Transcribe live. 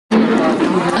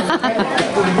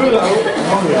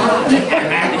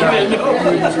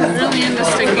really into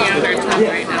sticking out our tongue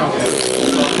right now.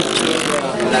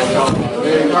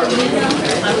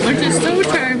 Which is so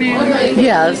charming.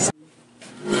 Yes.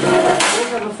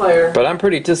 But I'm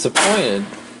pretty disappointed,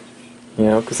 you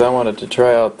know, because I wanted to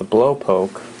try out the blow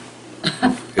poke.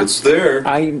 It's there.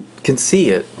 I can see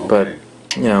it, but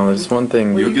you know, there's one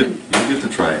thing. You'll get to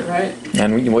try it. Right.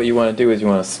 And what you want to do is you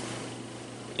want to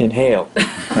inhale.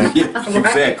 Right? Yeah,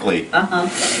 exactly.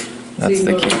 That's so the you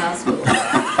key. go to the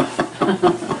hospital.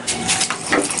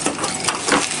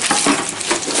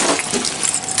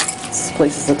 This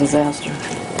place is a disaster.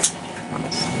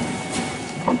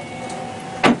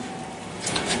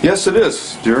 Yes, it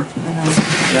is, dear. I know.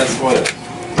 That's what it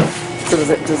is. It's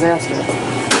a disaster.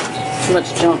 Too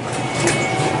much junk.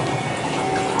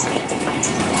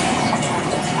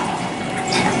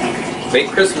 Fake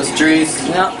Christmas trees.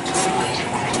 Yep.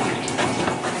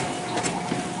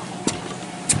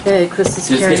 Hey, Chris is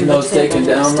Just carrying getting the those taken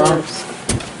table down, Mom?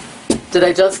 upstairs. Did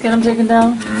I just get them taken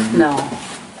down? Mm-hmm. No.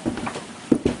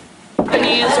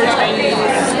 Japanese or Chinese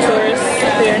tourists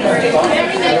here.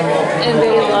 And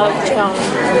they loved,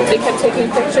 they kept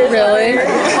taking pictures. Really?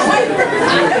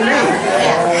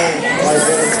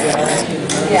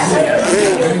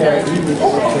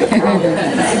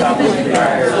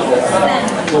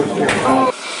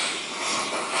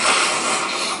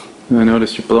 I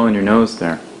noticed you're blowing your nose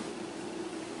there.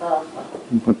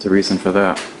 What's the reason for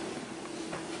that?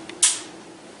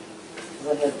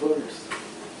 I had boogers.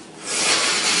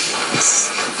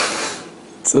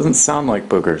 It doesn't sound like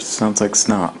boogers. It sounds like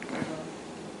snot.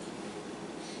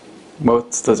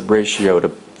 What's the ratio to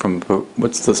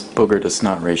what's this booger to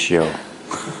snot ratio?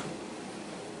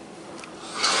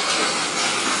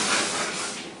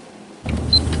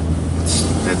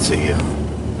 That's a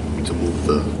to move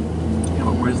the. Yeah,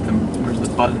 but where's the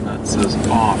button that says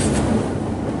off?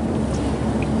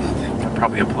 That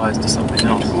probably applies to something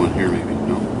else. Go in here, maybe.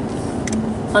 No.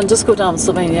 And just go down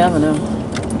Sylvania Avenue.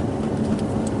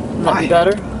 Would that be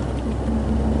better?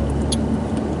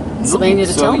 Sylvania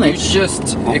to tell me. You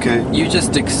just Okay. You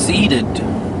just exceeded. I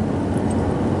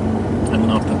don't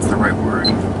know if that's the right word.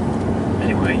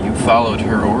 Anyway, you followed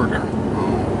her order.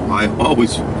 Oh, I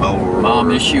always follow her.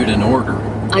 Mom issued an order.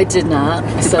 I did not.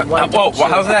 I said, why don't you?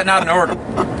 How's that not an order?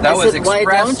 That I was said, why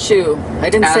expressed don't you? I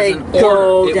didn't as say, an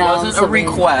go order. It down wasn't a Sylvania.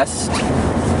 request.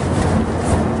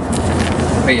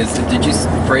 Wait, did you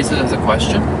phrase it as a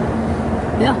question?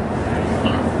 Yeah.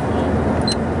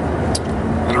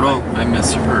 I don't know. I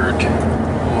misheard.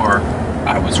 Or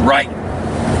I was right.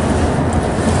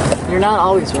 You're not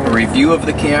always A right. review of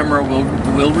the camera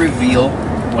will reveal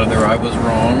whether I was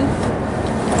wrong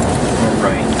or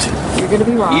right. You're going to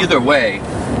be wrong. Either way,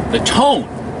 the tone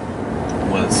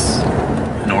was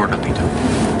an orderly tone.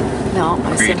 No,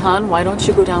 I Agreed. said, hon, why don't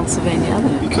you go down Sylvania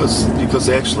Avenue? Because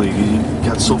actually you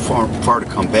got so far to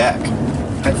come back.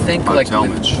 I think By like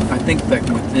Talmadge. I think that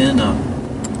within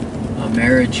a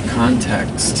marriage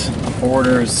context,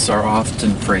 orders are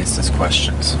often phrased as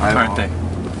questions, aren't they?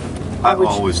 I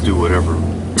always do whatever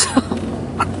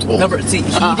I'm told. No, but see,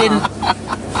 he didn't.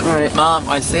 Right. Mom,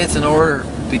 I say it's an order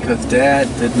because Dad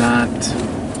did not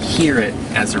hear it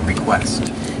as a request.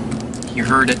 He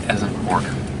heard it as an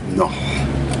order. No.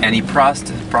 And he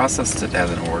processed it as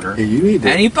an order. Hey, you need to.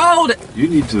 And he followed it. You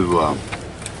need to.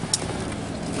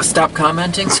 Stop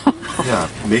commenting. Yeah,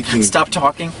 making Stop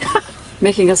talking.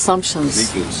 Making assumptions.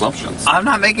 assumptions. I'm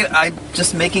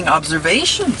just making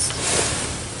observations.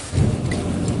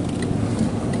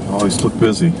 Always look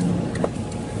busy.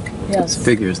 Yes.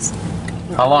 Figures.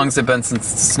 How long has it been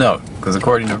since it snowed? Because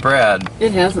according to Brad,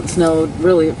 It hasn't snowed,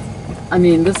 really. I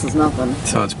mean, this is nothing.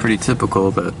 so it's pretty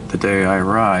typical that the day I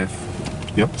arrive,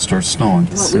 Yep, it starts snowing.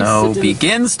 Well, snow Lisa did-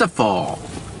 begins to fall.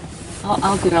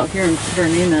 I'll get out here and put her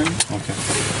name in. Okay.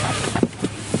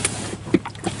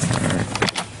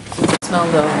 Smell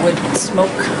the wood smoke.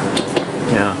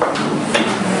 Yeah.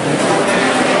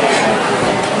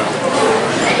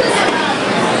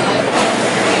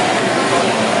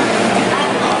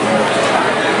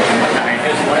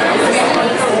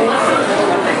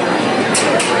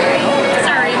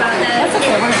 Sorry about that. That's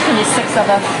okay, we're just gonna be 6 of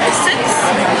us. 6?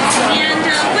 And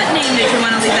what name did you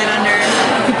want to leave that under?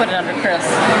 You can put it under Chris.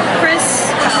 Chris?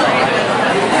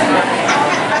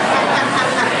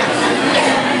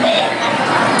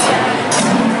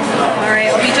 Alright,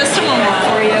 it'll be just a moment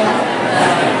for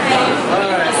you.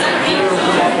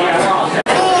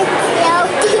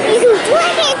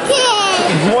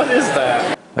 What is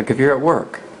that? Like if you're at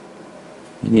work,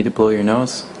 you need to blow your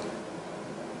nose,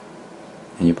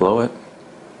 and you blow it,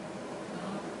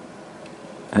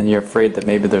 and you're afraid that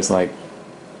maybe there's like,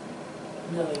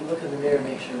 No, you look in the mirror and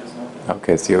make sure there's nothing.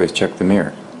 okay, so you always check the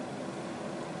mirror.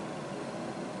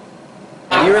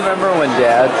 you remember when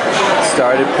Dad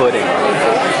started putting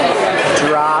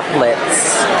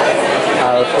droplets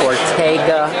of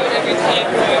Ortega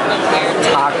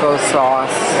taco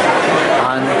sauce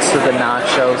onto the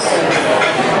nachos?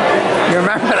 You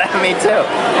remember that? Me too.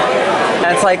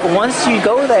 And it's like, once you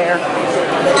go there,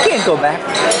 you can't go back.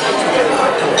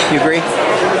 You agree?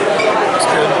 It's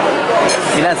good.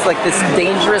 You know, it's like this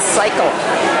dangerous cycle.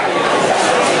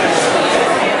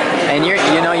 And you're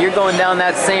going down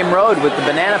that same road with the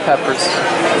banana peppers.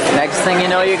 Next thing you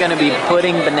know, you're going to be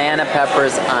putting banana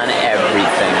peppers on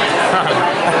everything.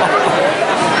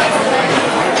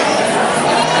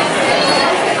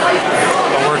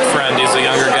 A work friend, he's a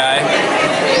younger guy,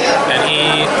 and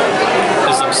he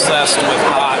is obsessed with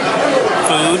hot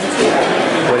food.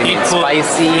 What do you mean,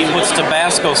 spicy? He puts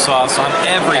Tabasco sauce on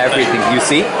everything. Everything. You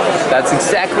see? That's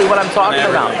exactly what I'm talking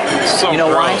about. So you know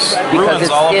gross. why? Because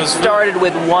it started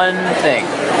with one thing,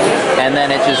 and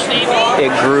then it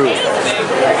grew.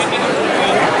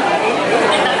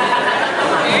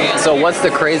 So what's the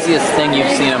craziest thing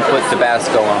you've seen him put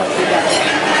Tabasco on?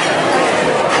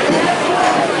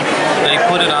 They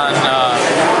put it on.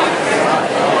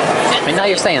 I mean, now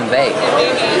you're saying they.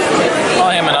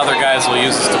 Well, him and other guys will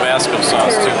use this Tabasco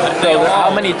sauce too. So how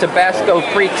many Tabasco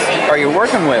freaks are you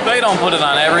working with? They don't put it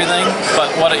on everything, but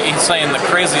what he's saying, the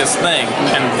craziest thing,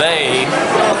 and they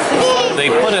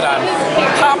put it on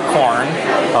popcorn.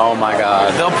 Oh my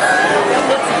God!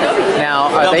 Now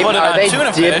are they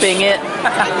dipping it?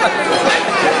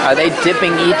 Are they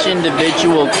dipping each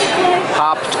individual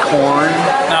popped corn?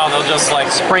 No, they'll just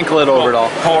like sprinkle it over it all.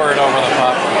 Pour it over the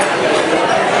popcorn.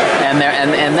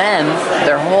 And then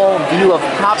their whole view of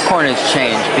popcorn has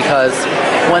changed, because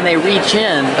when they reach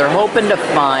in, they're hoping to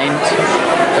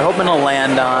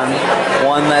land on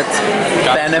one that's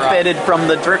benefited from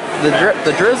the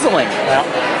drizzling. Yeah.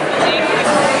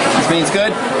 This means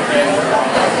good?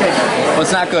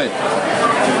 What's not good?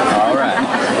 All right.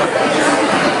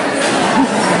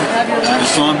 I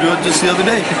saw him do it just the other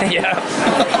day. Yeah.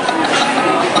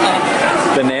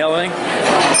 The nailing?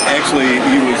 Actually,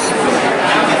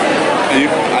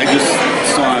 I just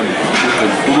saw him with the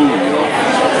blue, you know,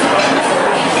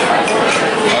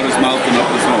 out his mouth and up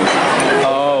his nose.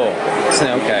 Oh,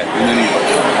 okay. And then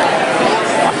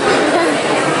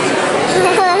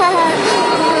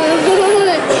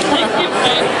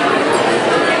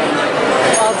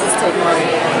I'll just take mine.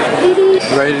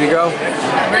 Ready to go?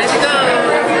 Ready to go.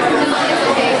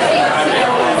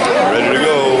 ready to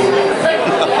go.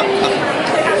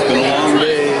 It's been a long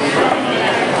day.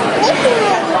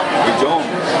 Hey, Joan.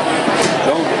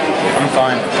 I'm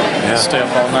fine. Yeah. Stay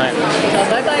up all night.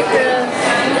 Bye-bye,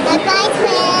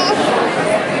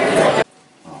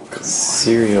 Chris.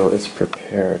 Cereal is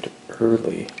prepared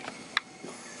early.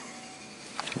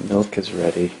 Milk is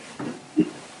ready.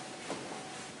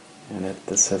 And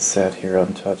this has sat here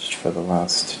untouched for the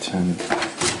last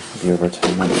over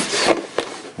 10 minutes.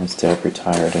 As Dad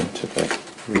retired into the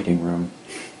reading room.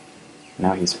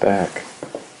 Now he's back,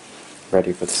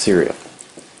 ready for the cereal.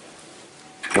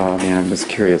 Well, I mean, I'm just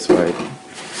curious why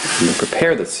you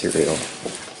prepare the cereal.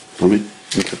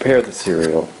 You prepare the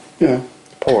cereal. Yeah.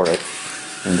 Pour it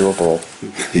into a bowl.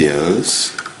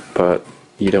 Yes. But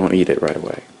you don't eat it right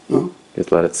away. No.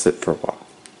 Just let it sit for a while.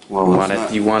 Well,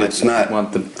 You want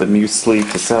the muesli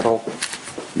to settle?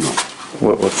 No.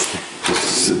 What's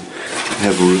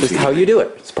Have a routine. just how you do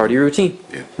it. It's part of your routine.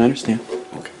 Yeah. I understand.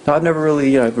 Okay. No, I've never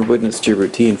really witnessed your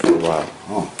routine for a while.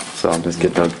 Oh. So I'm just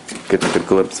getting a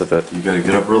glimpse of it. You gotta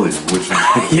get up early. Which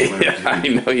Yeah, I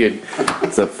know you.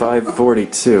 It's at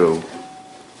 5:42.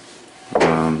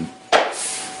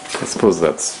 I suppose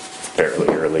that's fairly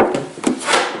early.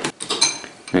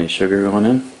 Any sugar going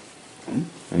in?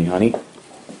 Any honey?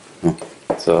 No.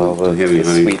 So all the honey.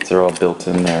 sweets are all built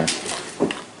in there.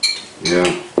 Yeah.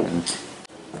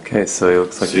 Okay, so it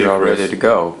looks like See you, you're all Chris. ready to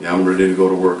go. Yeah, I'm ready to go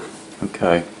to work.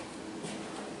 Okay.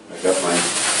 I got my.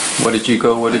 What did you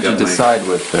got my- decide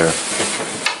with there?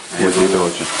 What did you go?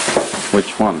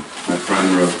 Which one? My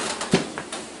prime rib.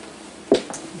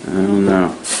 I don't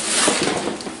know.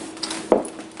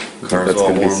 Car's That's all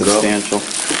going to be warmed substantial. up.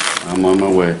 I'm on my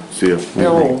way. See ya.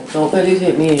 No, don't let it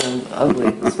hit me. I'm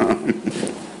ugly.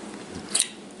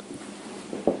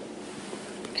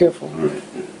 Careful. All right.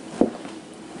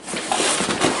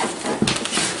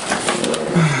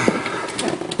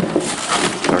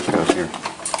 Dark out here.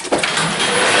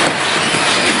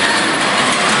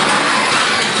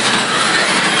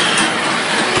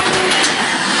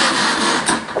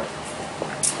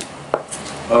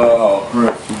 Oh,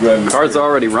 Chris, you driving me Car's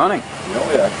already running.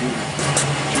 Oh, yeah.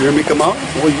 Did you hear me come out?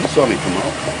 Well, you saw me come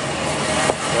out.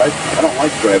 I don't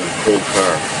like driving a cold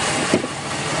car.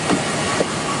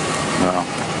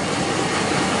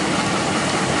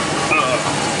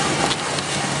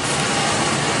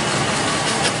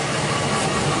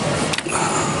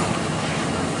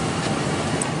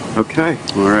 Okay.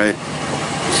 All right.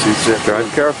 Drive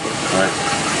carefully. All right.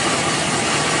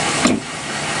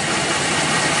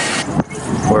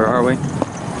 Where are we?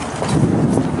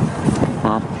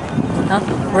 Mom?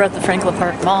 Huh? We're at the Franklin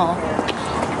Park Mall. I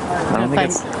don't Gonna think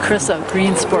find it's. Chris a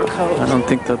green sport coat. I don't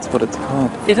think that's what it's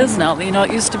called. It is now. You know,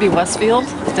 it used to be Westfield,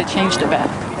 but they changed it back.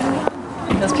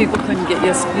 Because people couldn't get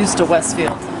used to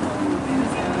Westfield.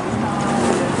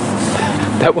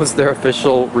 That was their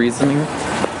official reasoning.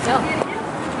 Yeah.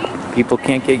 People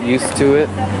can't get used to it,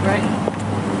 Right.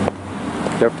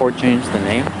 therefore change the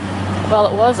name. Well,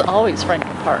 it was always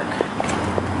Franklin Park.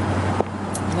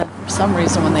 And then for some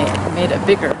reason, when they made it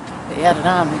bigger, they added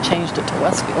on, they changed it to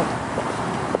Westfield.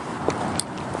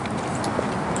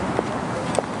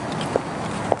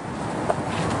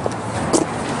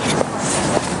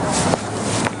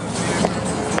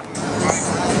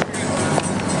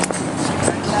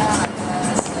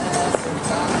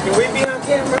 Can we be on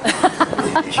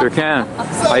camera? Sure can.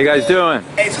 How you guys doing?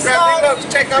 Hey, subscribe up to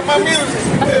check out my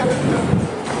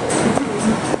music.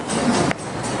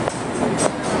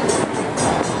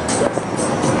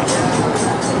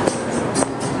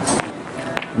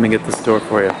 Let me get the store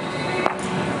for you.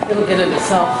 It'll get it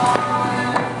itself.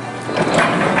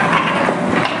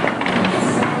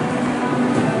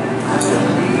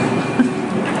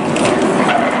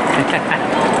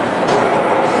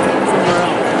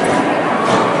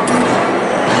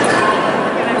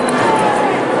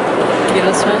 You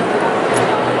this one?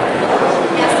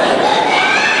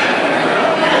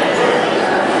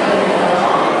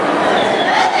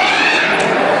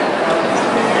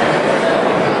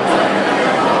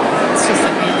 It's just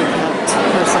a handicapped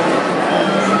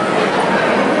person.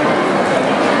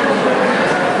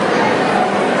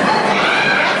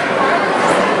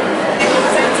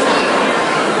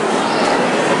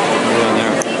 Doing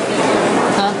there.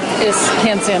 Huh? It's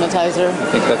hand sanitizer. I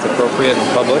think that's appropriate in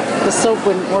public. The soap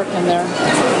wouldn't work in there.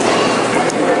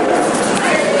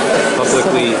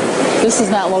 Publicly, This is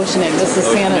not lotioning, this is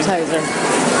Lotioning? sanitizer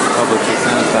publicly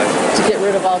sanitized. to get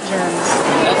rid of all germs.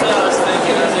 That's what I was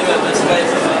thinking. I think of this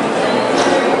space.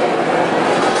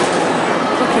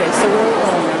 Okay, so where are we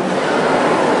going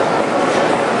now?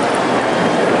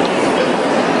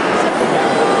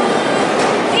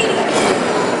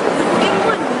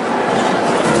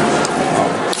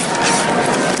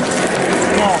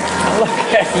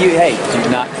 You, hey, do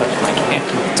not touch my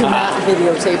camera. Do not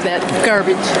videotape that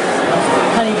garbage.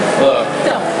 Honey, Look,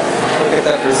 don't. look at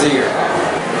that brassiere.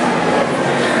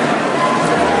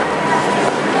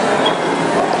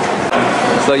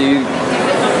 So you're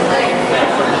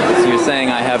saying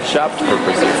I have shopped for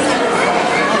brassieres?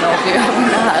 I don't know if you have or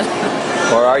not.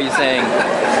 Or are you saying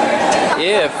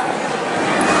if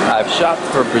I've shopped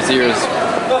for brassieres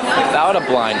without a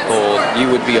blindfold, you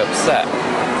would be upset?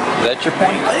 Is that your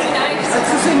point?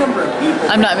 That's the same number of people.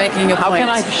 I'm not making a How point. can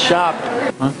I shop?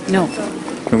 No,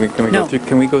 Can we No. go through?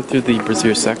 Can we go through the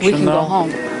brassiere section we can though? go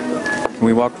home. Can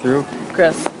we walk through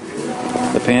Chris,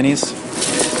 the panties,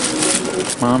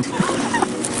 Mom?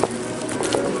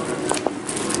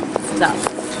 stop.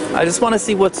 I just want to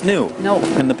see what's new. No.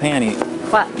 In the panty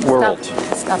What? world.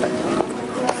 Stop it.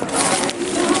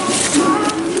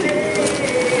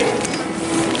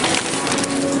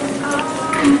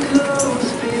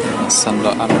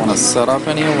 I don't want to set off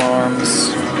any alarms.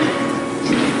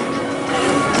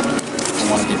 I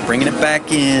want to be bringing it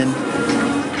back in.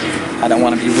 I don't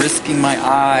want to be risking my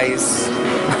eyes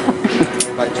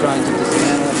by trying to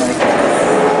dismantle my.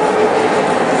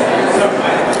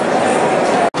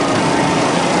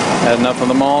 Had enough of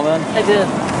the mall then? I did.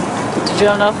 Did you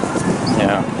have enough?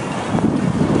 Yeah.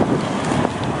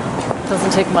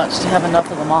 Doesn't take much to have enough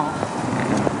of them all.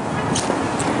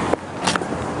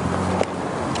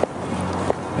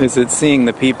 Is it seeing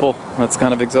the people that's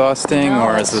kind of exhausting, No,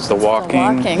 or it's is it the just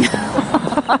walking?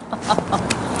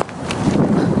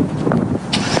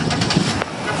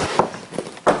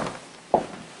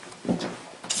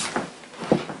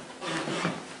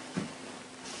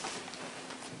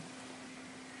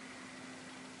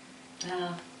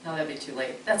 No, that'd be too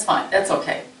late. That's fine. That's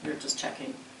okay. We're just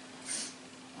checking.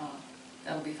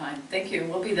 That'll be fine. Thank you.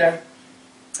 We'll be there.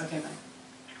 Okay, bye.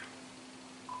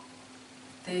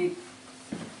 They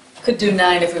could do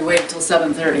 9 if we wait until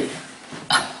 7:30.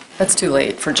 That's too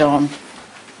late for Joan.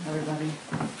 Everybody.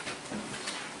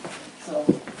 So,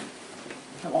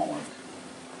 that won't work.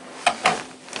 I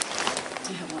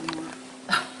have one more.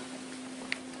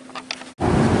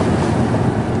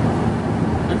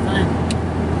 I'm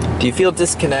fine. Do you feel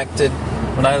disconnected?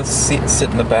 When I sit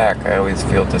in the back, I always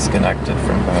feel disconnected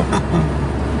from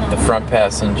the front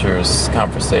passenger's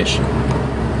conversation.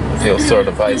 I feel sort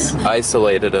of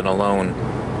isolated and alone.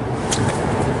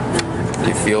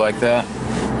 You feel like that?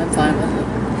 I'm fine with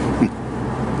it.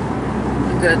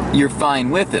 I'm good. You're fine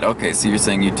with it. Okay, so you're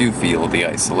saying you do feel the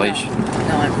isolation.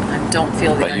 No, I don't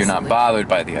feel the But you're not isolation. bothered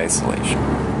by the isolation.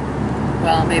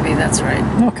 Well, maybe that's right.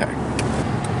 Okay.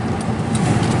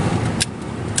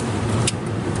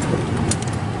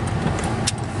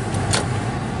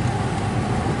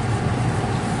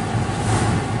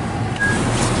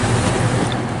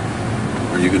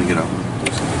 Are you gonna get out?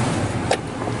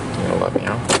 You'll let me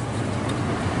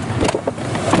out.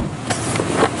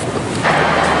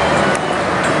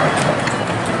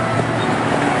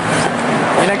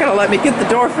 You're not gonna let me get the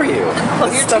door for you.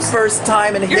 This is the first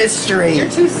time in history. You're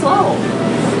too slow.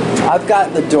 I've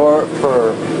got the door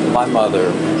for my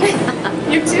mother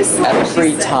You're too slow.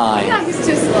 every time. Yeah, he's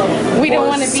too slow. We don't For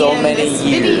want to be so in many this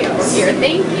video years. here.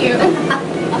 Thank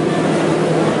you.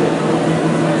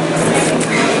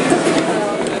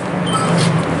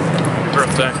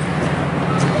 Birthday.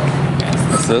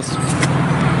 What's this?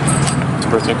 It's a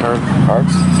birthday card.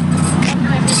 Cards?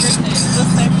 Happy birthday. Is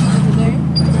this actually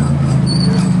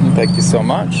today? Thank you so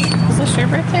much. Is this your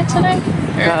birthday today?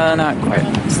 Not quite.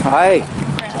 Hi.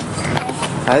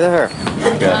 Hi there.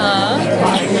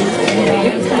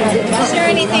 Is there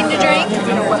anything to drink?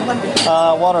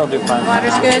 Water will do fine.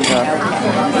 Water's good?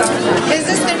 Is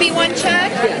this going to be one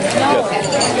check?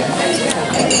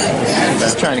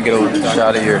 Just trying to get a little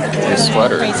shot of your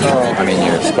sweater. I mean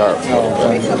your scarf.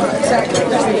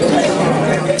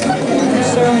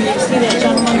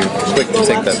 You're quick to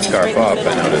take that scarf off,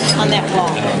 I noticed. On that wall.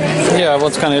 Yeah, well,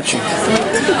 it's kind of itchy.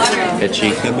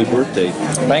 Itchy. Happy birthday.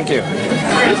 Thank you.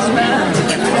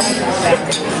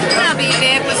 I'll be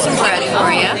back with some bread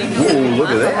for you. Ooh, look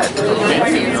at that.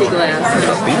 Fancy glass.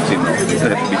 That's fancy. You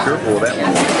have to be careful of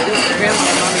that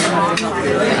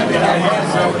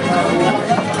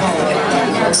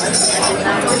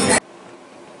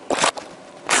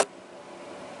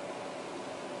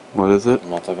What is it?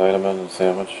 Multivitamin and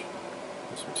sandwich.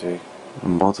 And some tea. A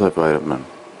multivitamin.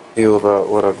 Feel about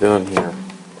what I've done here.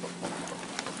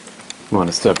 You want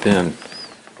to step in?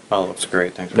 Oh, looks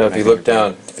great. Thanks for Now, if you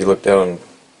making look down,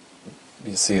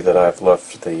 you see that I've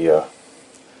left the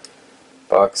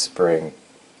box spring,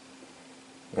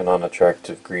 an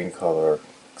unattractive green color,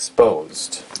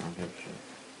 exposed,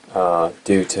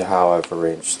 due to how I've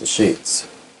arranged the sheets.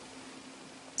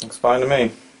 Looks fine to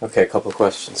me. Okay, a couple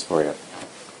questions for you.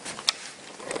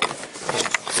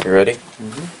 You ready?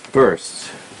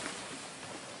 First,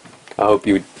 I hope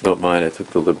you don't mind I took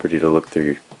the liberty to look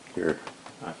through your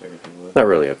I figured you would. not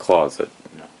really a closet,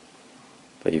 No.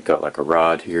 but you've got like a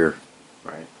rod here,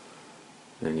 Right.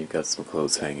 and you've got some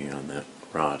clothes hanging on that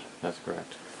rod. That's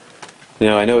correct.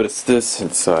 Now, I noticed this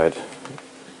inside.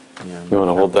 Yeah. You want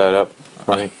to hold that up,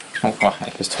 honey?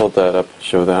 Why? Just hold that up,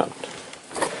 show that.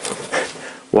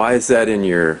 Why is that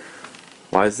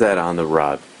why is that on the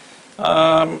rod?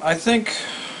 I think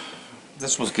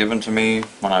this was given to me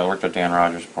when I worked at Dan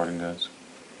Rogers Sporting Goods.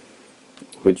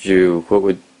 What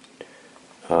would,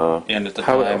 And at the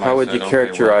how time, how I would said, you okay,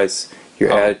 characterize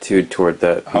your Oh. attitude toward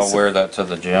that well, piece I'll of- wear that to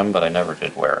the gym, but I never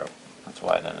did wear it. That's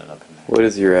why it ended up in there. What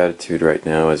is your attitude right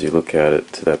now as you look at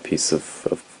it, to that piece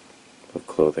of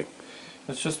clothing?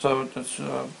 It's just a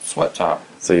sweat top.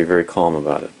 So you're very calm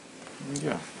about it?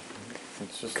 Yeah.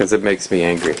 It's just. Because it makes me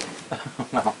angry.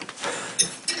 No.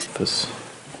 This.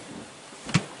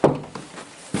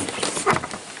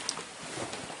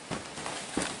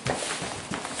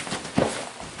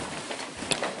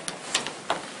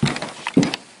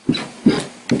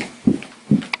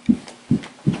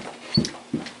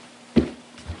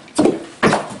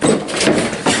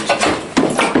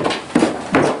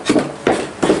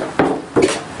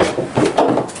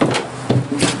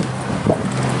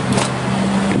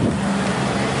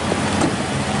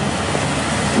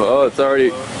 Well, it's already...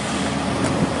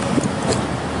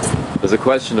 There's a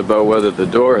question about whether the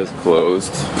door is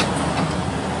closed.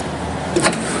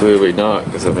 Clearly not,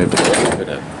 because I'm able to open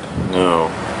it. No.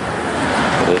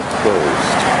 But it's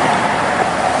closed.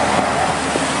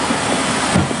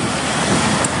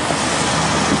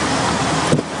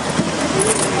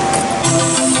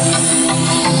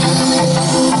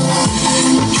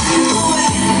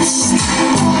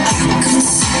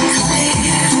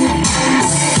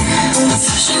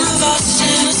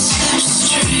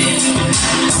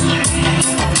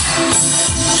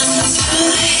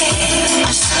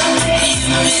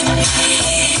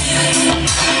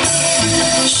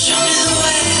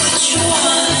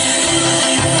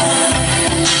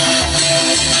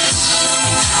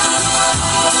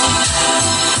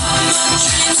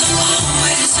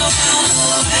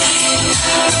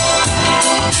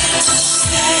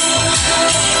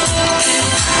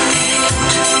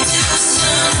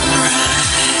 Sunrise.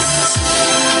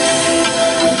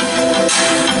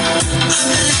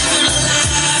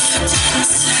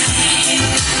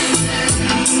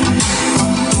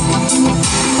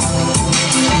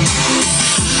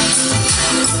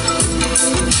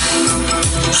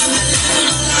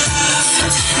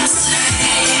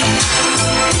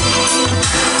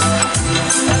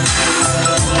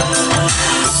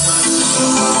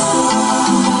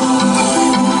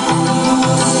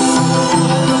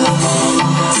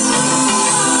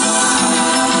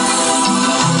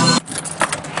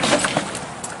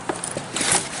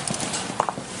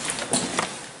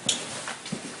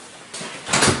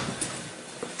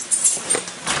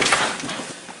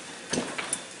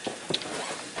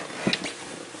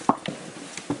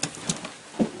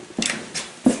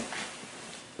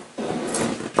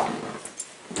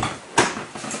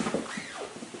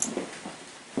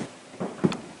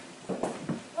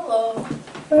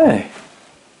 Hey.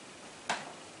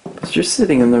 But you're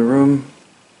sitting in the room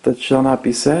that shall not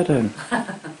be sat in.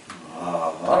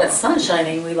 When it's sun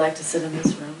shining, we like to sit in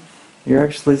this room. You're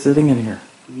actually sitting in here.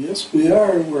 Yes, we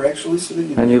are. We're actually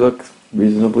sitting in And you look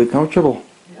reasonably comfortable.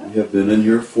 We have been in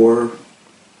here for...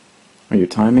 Are you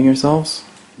timing yourselves?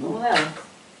 Well,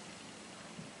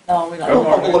 no, we Oh,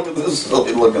 don't. look at this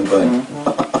silly looking thing.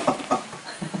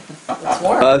 It's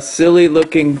warm. A silly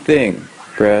looking thing,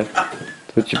 Brad.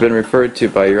 That's what you've been referred to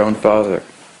by your own father.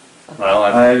 Well,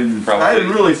 I didn't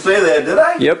really say that, did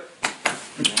I? Yep.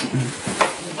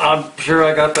 I'm sure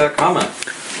I got that comment.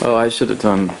 Oh, I should have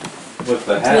done. With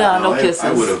the hat. Yeah, no kisses.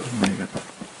 I would have.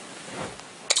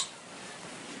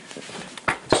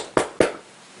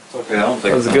 It's okay, I don't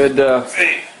think That was a good.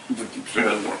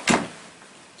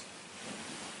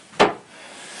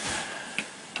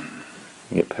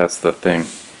 Get past the thing.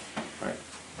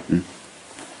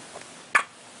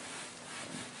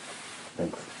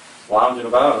 Lounging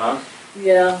about, huh?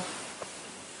 Yeah.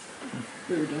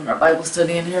 We were doing our Bible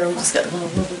study in here. We just got a little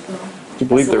bit going. Do you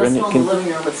believe So they're let's in go here? in the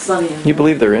living room. It's sunny in You here.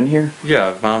 believe they're in here?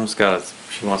 Yeah, Mom's got it.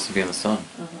 She wants to be in the sun.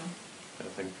 Uh-huh. Got a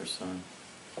thing for sun.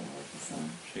 I like the sun.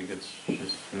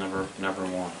 She's never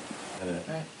won.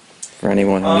 Right. For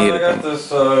anyone who I needed got them.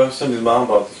 this, Cindy's mom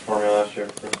bought this for me last year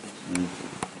for Christmas.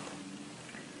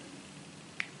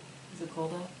 Is it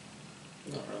cold out?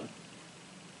 Not really.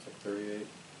 It's like 38.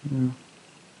 No,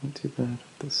 not too bad.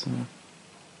 This.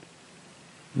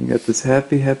 You got this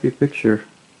happy picture.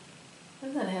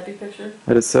 Isn't that a happy picture?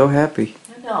 That is so happy.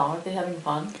 I know. Aren't they having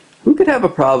fun? Who could have a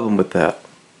problem with that?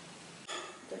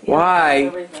 Why?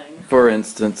 Everything. For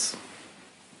instance,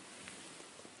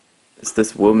 is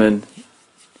this woman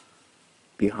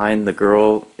behind the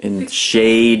girl in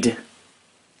shade?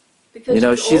 Because You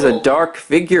know, she's a old. dark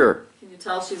figure. Can you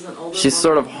tell she's an older She's woman?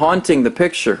 sort of haunting the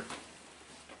picture.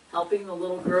 Helping the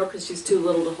little girl because she's too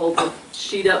little to hold the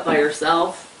sheet up by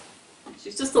herself.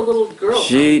 She's just a little girl,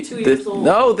 2 years old.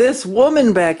 No, this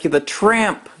woman back here, the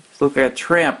tramp. Look like a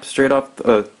tramp straight off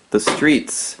the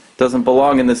streets. Doesn't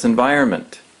belong in this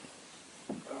environment.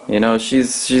 You know,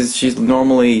 she's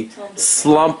normally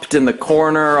slumped in the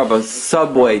corner of a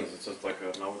subway It's just like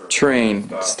a motor.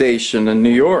 train station in New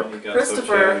York. You got so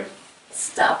Christopher, shaggy.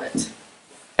 stop it.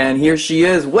 And here she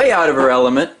is, way out of her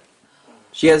element.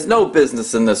 She has no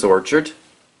business in this orchard.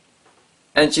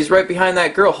 And she's right behind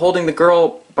that girl, holding the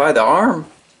girl by the arm.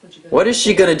 What is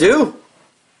she gonna do?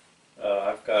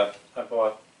 I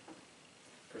bought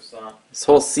croissant. This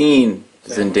whole scene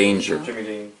is in danger. Jimmy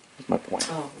Dean. That's my point.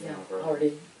 Oh, yeah,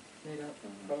 already made up,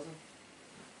 frozen.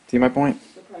 See my point?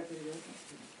 They're probably pretty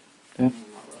good.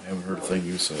 I haven't heard a thing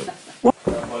you said. Not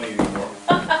funny anymore.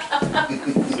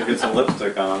 So get some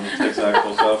lipstick on. Takes an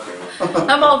actual selfie.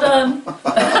 I'm all done.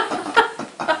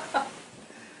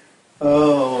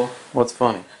 Oh. What's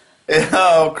funny?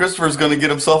 Yeah, Christopher's going to get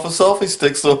himself a selfie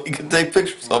stick so he can take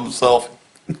pictures of himself.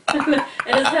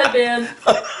 And his headband.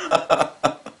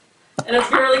 And his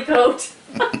girly coat.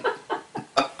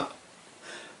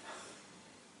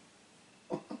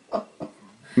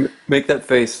 Make that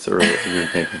face, sir, that you're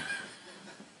thinking.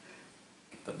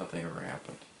 That nothing ever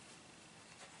happened.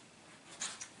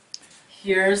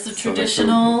 Here's the So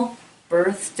traditional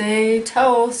birthday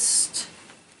toast.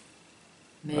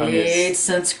 On Made his-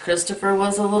 since Christopher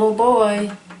was a little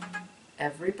boy.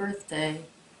 Every birthday,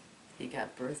 he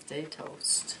got birthday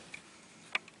toast.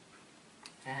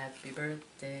 Happy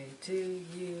birthday to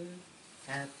you.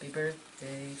 Happy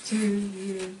birthday to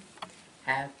you.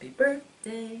 Happy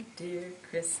birthday, dear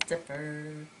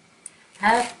Christopher.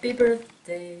 Happy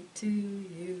birthday to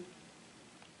you.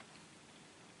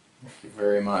 Thank you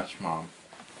very much, Mom.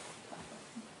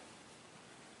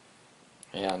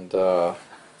 And,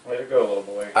 Way to go, little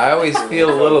boy. I always feel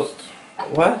a little...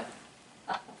 What?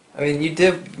 I mean, you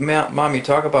did... Mom, you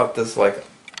talk about this like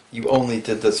you only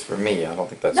did this for me. I don't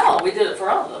think that's No, true. we did it for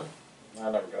all of them.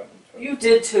 I never got into it. You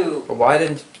did too. But why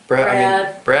didn't Brad... I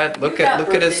mean, Brad, you got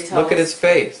look at his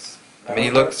face. I mean,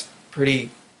 he looks pretty...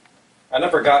 I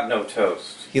never got no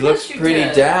toast. He looks Yes, you pretty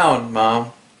did. down,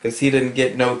 Mom, because he didn't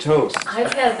get no toast.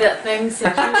 I've had that thing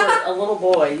since you were a little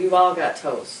boy. You all got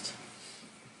toast.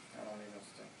 I don't even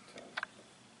think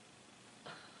toast.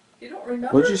 You don't remember?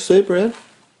 What'd you say, Brad?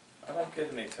 I don't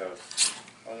get any toast.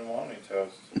 I didn't want any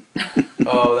toast.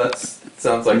 Oh, that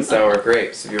sounds like sour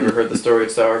grapes. Have you ever heard the story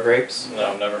of sour grapes?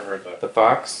 No, I've never heard that. The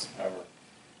fox? Ever.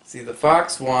 See, the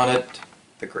fox wanted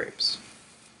the grapes.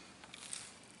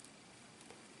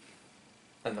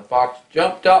 And the fox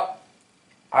jumped up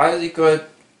high as he could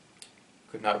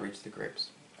not reach the grapes.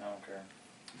 I don't care.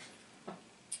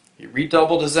 He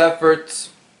redoubled his efforts,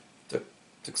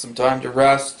 took some time to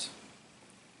rest,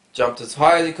 Jumped as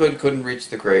high as he could, couldn't reach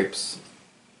the grapes.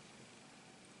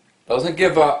 Doesn't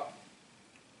give up.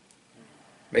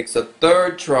 Makes a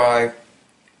third try. As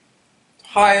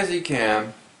high as he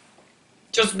can.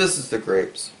 Just misses the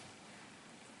grapes.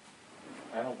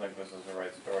 I don't think this is the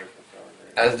right story for sour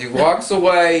grapes. As he walks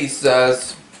away, he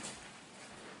says,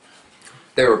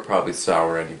 they were probably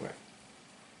sour anyway.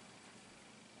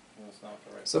 That's not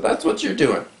the right So that's what you're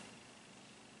doing.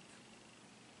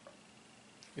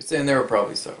 You're saying they were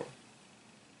probably sour.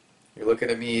 You're looking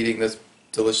at me eating this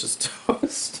delicious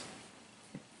toast.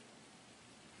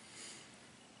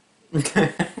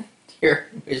 You're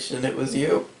wishing it was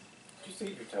you. Just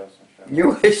eat your toast, Michelle.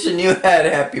 You're wishing you had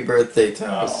happy birthday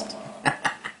toast.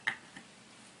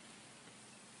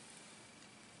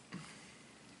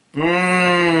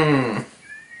 Mmm.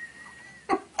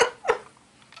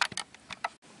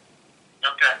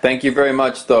 Thank you very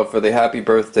much, though, for the happy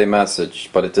birthday message,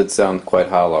 but it did sound quite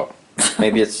hollow.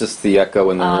 Maybe it's just the echo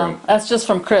in the room. That's just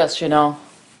from Chris, you know.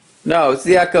 No, it's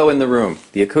the echo in the room.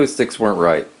 The acoustics weren't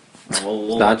right.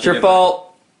 We'll It's not your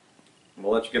fault.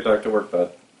 We'll let you get back to work,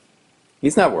 bud.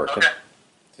 He's not working.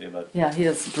 See you, bud. Yeah, he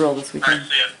has a drill this weekend.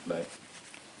 Bye.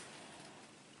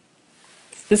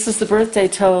 This is the birthday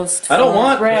toast. I don't for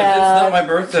want. Brad. It's not my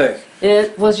birthday.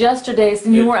 It was yesterday's,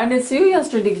 and you were. I didn't see you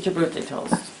yesterday to get your birthday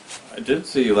toast. I did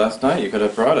see you last night. You could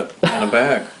have brought it in a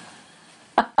bag.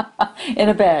 In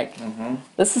a bag. Mm-hmm.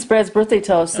 This is Brad's birthday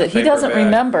toast In a that he paper doesn't bag.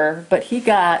 remember, but he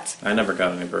got. I never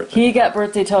got any birthday. He got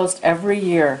birthday toast every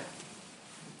year.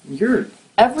 You're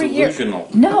Every delusional.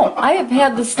 year. No, I have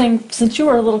had this thing since you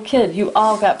were a little kid. You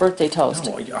all got birthday toast.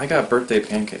 No, I got birthday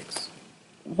pancakes.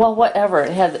 Well, whatever.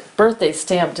 It had birthday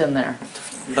stamped in there.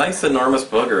 Nice enormous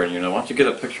booger, and you know, why don't you get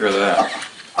a picture of that?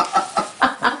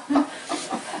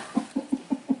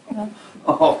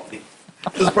 Oh,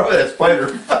 this is probably that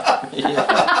spider.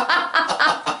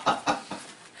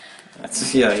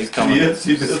 That's, yeah, he's coming. Yes,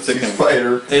 he did see Sticking-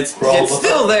 spider. It's crawl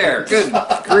still there. Good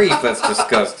grief, that's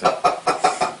disgusting.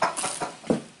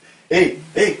 Hey,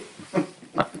 hey.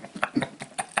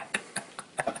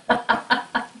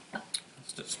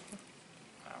 It's just,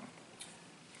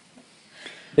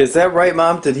 Is that right,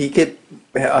 Mom? Did he get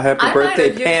a happy I birthday might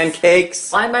have used-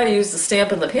 pancakes? I might have used the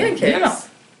stamp in the pancakes. Yeah.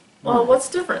 Well, what's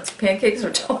the difference? Pancakes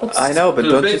or toast? I know, but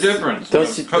There's a don't big you, difference.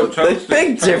 Don't you, Toast there's is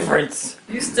big toast. difference.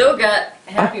 You still got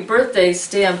happy birthday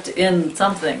stamped in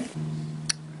something.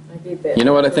 You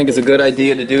know what I think is a good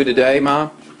idea to do today, Mom?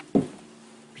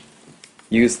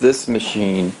 Use this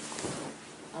machine.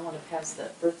 I want to pass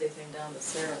that birthday thing down to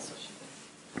Sarah so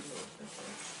she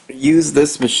can. Use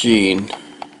this machine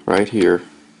right here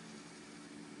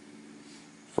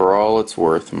for all it's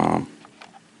worth, Mom.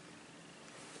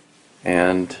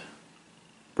 And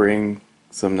bring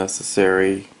some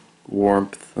necessary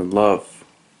warmth and love.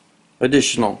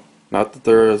 Additional. Not that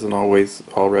there isn't always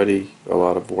already a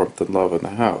lot of warmth and love in the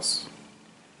house.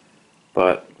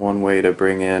 But one way to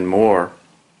bring in more,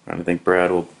 and I think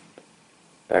Brad will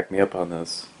back me up on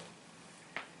this,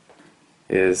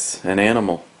 is an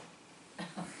animal. I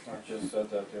just said that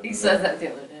the other He day. said that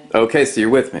the other day. Okay, so you're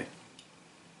with me.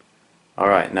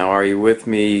 Alright, now are you with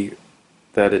me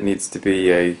that it needs to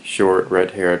be a short,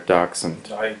 red-haired dachshund?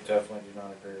 I definitely do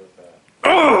not agree with that.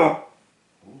 Oh!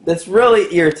 This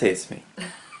really irritates me.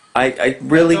 I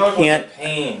really That dog was can't. a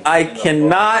pain I in the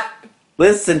cannot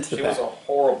listen to She was that. a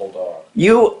horrible dog.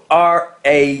 You are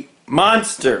a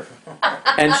monster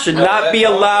and should not be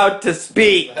allowed to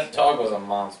speak. That dog was a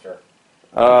monster.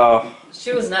 Oh,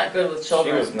 She was not good with She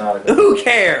children. was not a good who dog.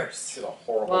 cares? She's a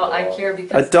horrible Well, dog. I care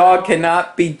because A dog now-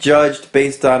 cannot be judged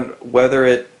based on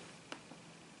whether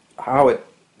how it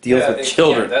deals Yeah, with they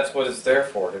children. can't. That's what it's there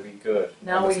for, to be good.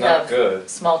 Now When we it's not have good.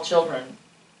 small children.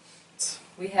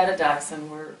 We had a dachshund.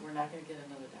 We're not going to get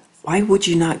another dachshund. Why would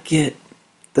you not get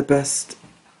the best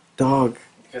dog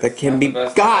Because that it's can not be the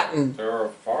best gotten? dog. There are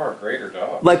far greater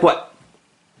dogs. Like what?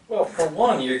 Well, for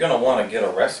one, you're going to want to get a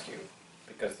rescue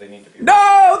because they need to be.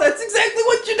 No, that's exactly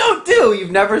what you don't do.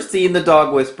 You've never seen the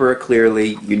dog whisperer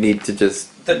clearly. You need to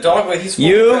just. The dog, he's full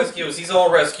You- of rescues. He's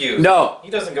all rescues. No.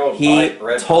 He doesn't go and He buy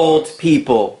red told dogs.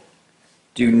 people,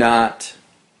 do not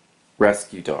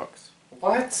rescue dogs.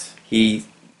 What?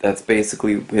 That's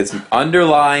basically his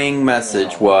underlying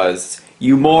message was,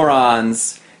 you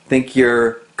morons think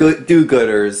you're good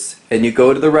do-gooders, and you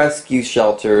go to the rescue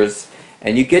shelters,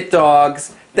 and you get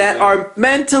dogs that are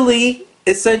mentally,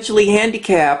 essentially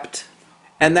handicapped,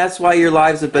 and that's why your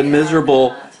lives have been They are miserable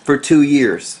not. for 2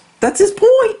 years. That's his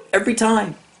point every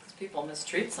time. Because people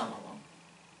mistreat some of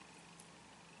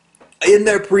them. In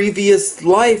their previous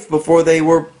life, before they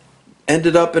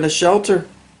ended up in a shelter.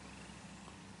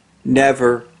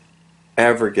 Never,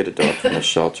 ever get a dog from a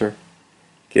shelter.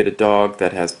 get a dog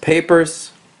that has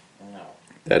papers,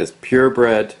 that is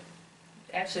purebred.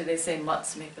 Actually, they say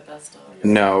mutts make the best dog.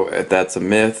 No, that's a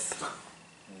myth.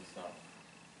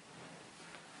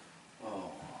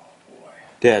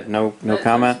 Dad, no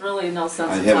comment? There's really no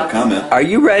sense I in have a talking comment. about it. Are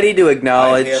you ready to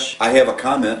acknowledge? I have a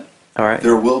comment. All right.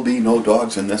 There will be no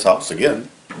dogs in this house again.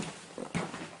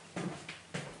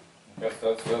 Guess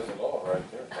that says it all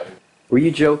right there, buddy. Were you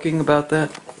joking about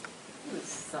that? It was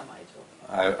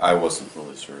semi-joking. I wasn't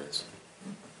really serious.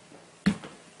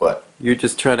 But You're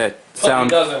just trying to He sound.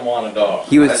 doesn't want a dog.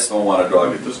 He I was. just don't want a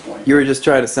dog at this point. You were just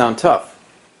trying to sound tough,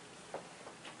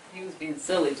 He was being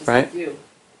silly, just Right? like you.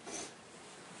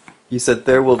 You said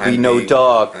there will be I'm no being-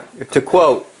 dog. To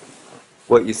quote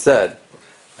what you said,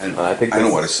 I I know, think I know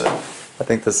this- what I said. I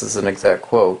think this is an exact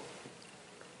quote.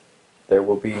 There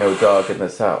will be no dog in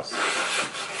this house.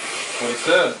 What he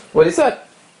said. What he said.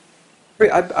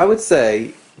 I would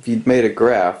say if you'd made a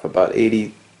graph, about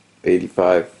 80,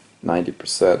 85,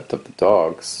 90% of the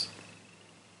dogs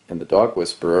in the Dog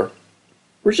Whisperer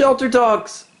were shelter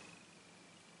dogs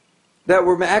that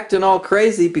were acting all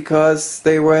crazy because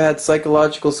they had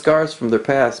psychological scars from their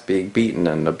past, being beaten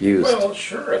and abused. Well,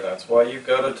 sure, that's why you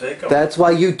gotta take him. That's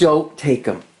why you don't take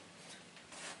them.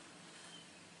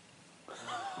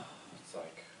 It's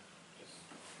like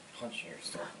just punching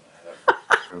yourself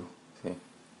in the head.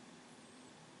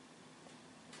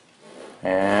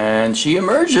 And she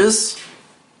emerges,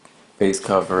 face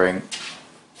covering,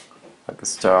 like a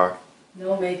star.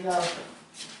 No makeup.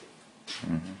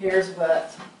 Hair's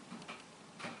wet.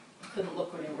 Couldn't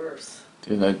look any worse.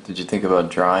 Did you think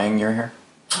about drying your hair?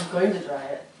 I'm going to dry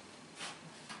it.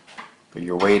 But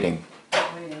you're waiting.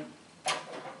 Waiting.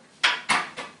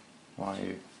 Why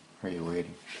are you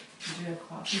waiting? Did you have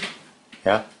coffee?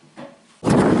 Yeah?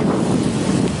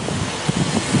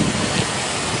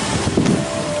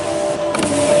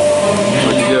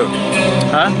 What'd you do?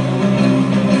 Huh?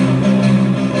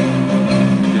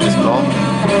 You just called?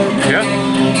 Yeah.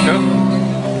 Go.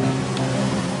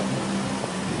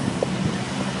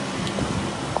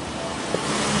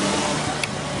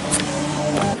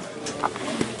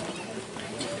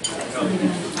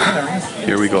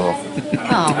 Here we go.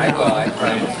 Oh.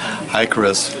 Hi,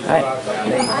 Chris.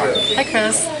 Hi,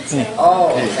 Chris.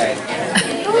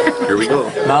 Here we go.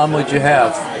 Mom, what'd you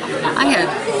have? I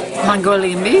had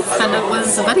Mongolian beef and it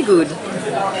was very good.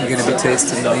 You're gonna be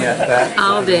tasting that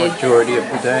All day. majority of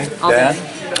the day? All Dad? day.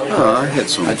 I had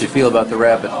some. How'd you feel about the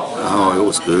rabbit? Oh, it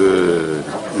was good.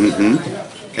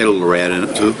 Had a little rat in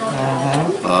it too.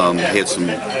 I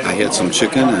had some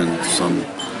chicken and some.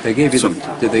 They gave you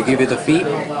did they give you the feet?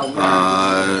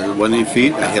 Wasn't any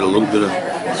feet. I had a little bit of.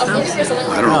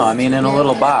 I don't No, know. I mean in a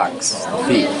little box.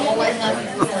 Feet.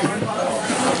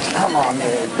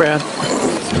 Brad.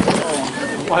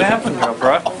 What happened there,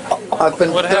 bro? I've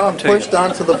been What happened to pushed you?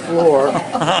 onto the floor.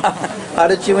 How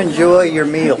did you enjoy your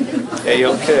meal? Hey,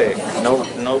 okay. No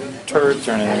turds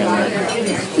or anything in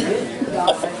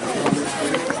there.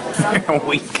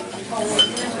 Weak.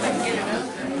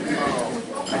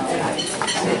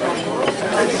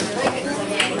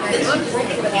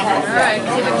 Alright,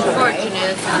 see what your fortune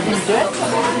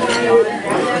is.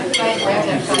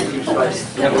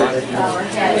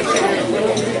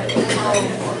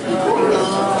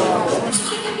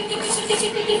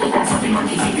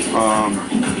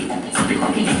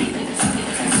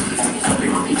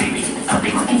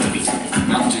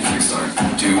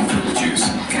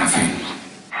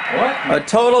 A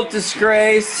total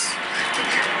disgrace.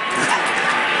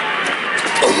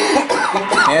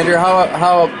 Andrew,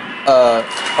 how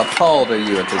appalled are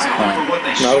you at this point?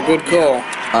 Not a good call.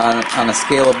 On a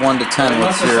scale of 1 to 10,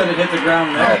 what's your... hit the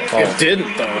ground there. It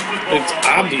didn't, though. It's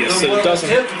obvious that it doesn't.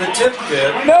 The tip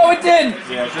did. No, it didn't!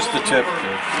 Yeah, just the tip.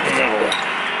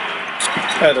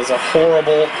 That is a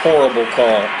horrible, horrible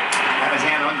call. Had his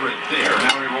hand under it there.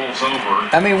 Now he rolls over.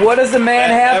 I mean, what does a man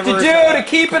have to Ever- do to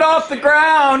keep it off the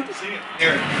ground?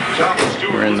 Here, Jonathan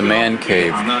Stewart We're in the was man open.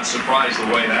 cave. I'm not surprised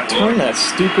the way that Turn looked. that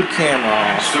stupid camera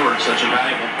off. Stewart, such a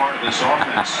valuable part of this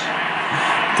offense.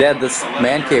 Dad, this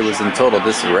man cave was in total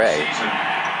disarray.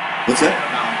 What's that?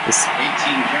 This,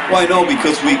 18 carries. Well, I know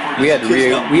because we we had to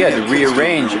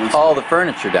rearrange all the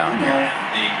furniture down here.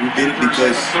 We did it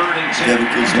because Devin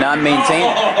kids. Not maintain.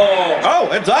 Oh,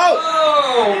 it's out!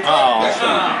 Oh.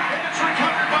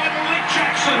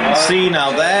 See,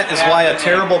 now that is why a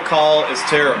terrible call is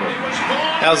terrible.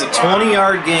 That was a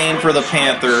 20-yard gain for the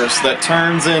Panthers that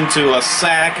turns into a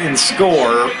sack and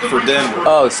score for Denver.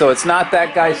 Oh, so it's not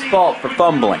that guy's fault for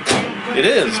fumbling. It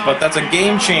is, but that's a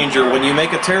game changer when you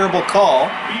make a terrible call.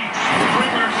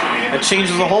 It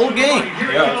changes the whole game.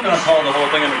 Yeah, I was going to call the whole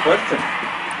thing into question.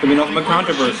 Could be nothing but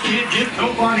controversy. Can't get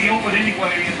nobody open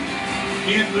anyway.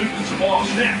 Can't lose the ball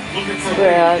snap. Looking for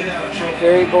Brad,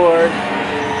 very bored.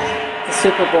 The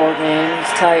Super Bowl game.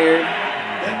 He's tired.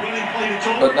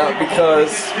 But not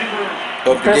because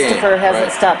of the game. Christopher hasn't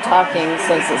right? stopped talking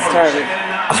since it started.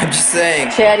 I'm just saying.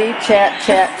 Chatty, chat,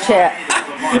 chat, chat.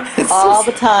 All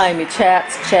the time he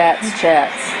chats, chats,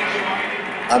 chats.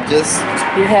 I'm just.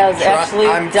 He has actually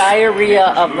diarrhea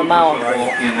of the mouth.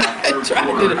 I'm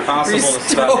trying to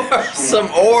restore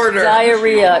some order.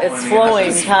 Diarrhea, it's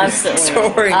flowing constantly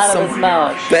Restoring out of some his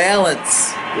mouth.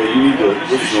 balance. Yeah, you need to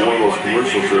listen to one of those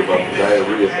commercials here about the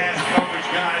diarrhea.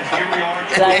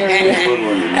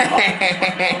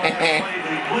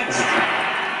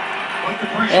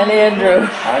 And Andrew.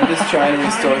 I'm just trying to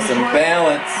restore some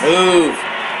balance. Move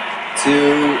to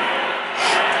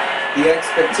the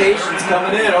expectations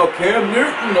coming in. Oh, Cam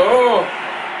Newton. Oh.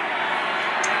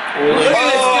 Look at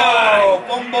this guy.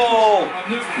 Fumble.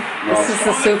 This is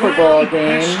the Super Bowl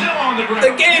game.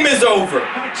 The game is over.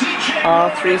 All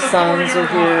three sons are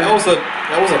here. That was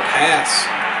a pass.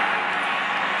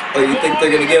 Oh, you think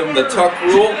they're gonna give him the tuck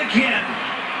rule?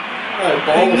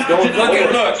 Ball was going.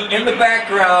 Look, in the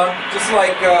background, just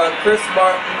like Chris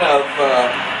Martin of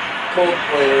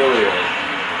Coldplay earlier.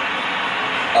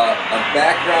 A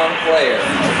background player, a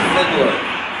fiddler,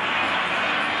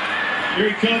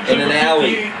 in an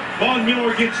alley,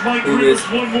 who is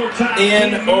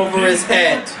in over his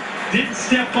head. Didn't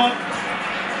step up.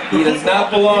 He does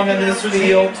not belong in this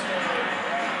field.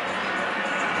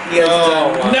 He has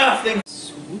done nothing.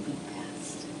 Swooping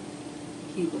past.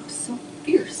 He looked so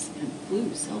fierce and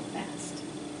flew so fast.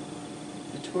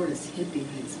 The tortoise hid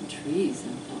behind some trees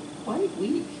and felt quite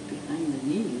weak behind the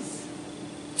knees.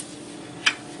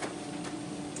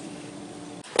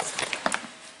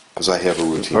 Because I have a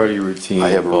routine. Part of your routine I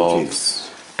have a routine. involves-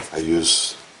 I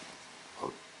use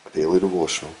a daily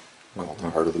devotional called The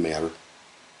Heart of the Matter.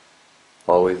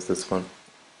 Always this one?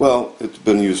 Well, it's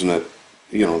been using it,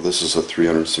 you know, this is a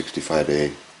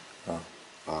 365-day,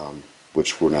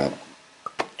 which we're not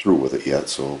through with it yet,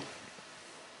 so.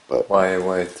 But Why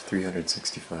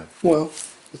 365? well,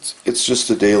 it's just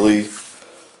a daily.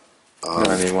 No,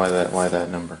 I mean, why that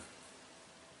number?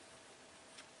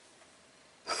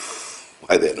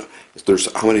 Why that?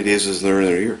 There's how many days is there in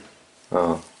a year?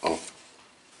 Oh. Oh,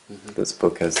 This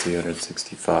book has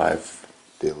 365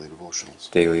 daily devotionals.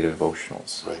 daily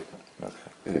devotionals. Right. Okay.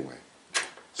 Anyway,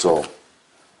 so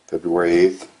February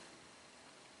 8th.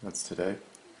 That's today.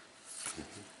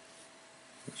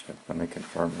 Let me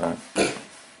confirm that.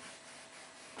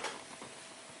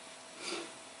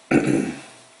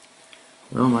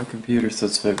 Well, my computer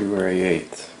says February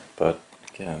 8th, but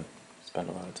again, spent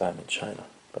a lot of time in China.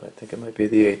 But I think it might be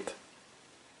the 8th.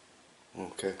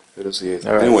 Okay, it is the 8th.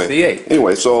 All right, Anyway, it's the 8th.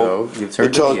 Anyway, so you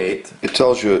turned to the 8th. It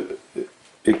tells you,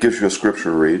 it gives you a scripture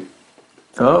to read.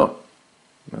 Oh.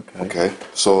 Okay. Okay,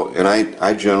 so, and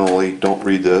I generally don't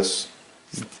read this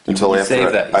until You after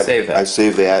save that, you save that. I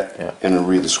save that Yeah. and then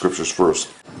read the scriptures first.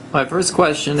 My first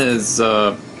question is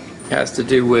has to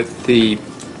do with the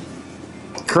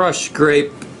crushed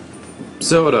grape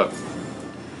soda.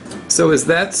 So is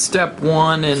that step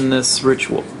one in this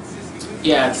ritual?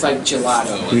 Yeah, it's like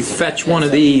gelato. We fetch one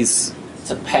of these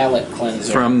It's a palate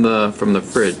cleanser. from the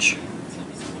fridge.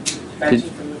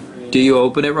 Do you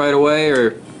open it right away,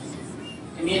 or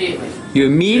Immediately. you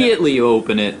immediately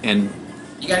open it and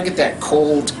You gotta get that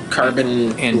cold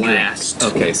carbon and blast.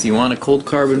 Okay, so you want a cold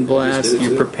carbon blast.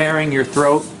 You're preparing your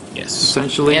throat, Yes.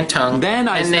 essentially. And tongue. Then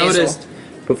I and nasal. noticed,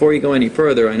 before you go any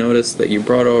further, I noticed that you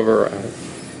brought over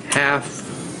half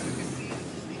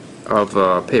of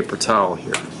a paper towel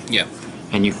here, Yep.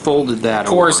 and you folded that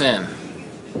Pours over. in.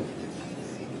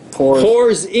 Pours.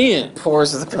 Pours in.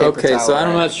 Pours the paper Okay, towel. so I'm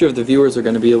right. not sure if the viewers are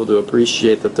going to be able to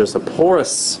appreciate that there's a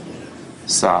porous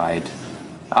side.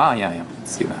 Ah, yeah,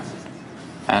 see that.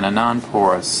 And a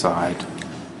non-porous side.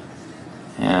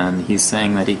 And he's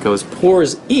saying that he goes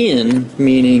pours in,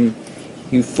 meaning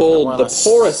you fold the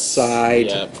porous side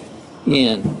Yep.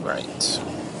 in. Right.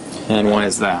 And why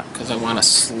is that? Because I want a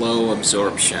slow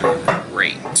absorption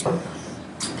rate.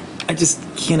 I just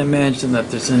can't imagine that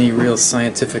there's any real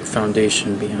scientific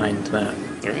foundation behind that.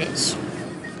 There is.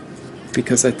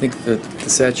 Because I think that the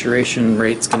saturation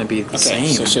rate's going to be the Okay, same.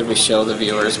 so should we show the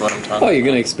viewers what I'm talking Oh, about? you're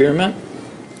going to experiment?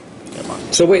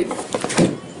 So wait,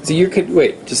 so you could,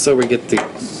 wait, just so we get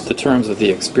the terms of the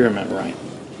experiment right.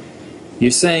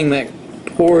 You're saying that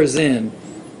pours in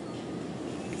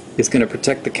is going to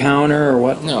protect the counter or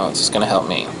what? No, it's just going to help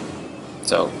me.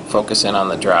 So focus in on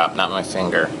the drop, not my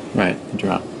finger. Right, the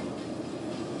drop.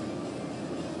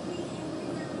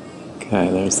 Okay,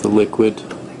 there's the liquid.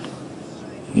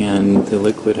 And the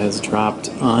liquid has dropped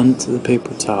onto the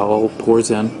paper towel,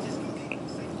 pours in.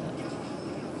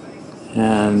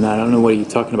 And I don't know, what are you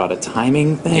talking about, a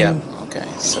timing thing? Yeah, okay.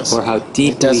 So Or how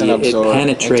deeply it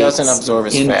penetrates it doesn't absorb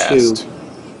as into... fast.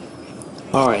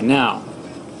 Alright, now.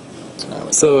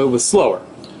 So it was slower.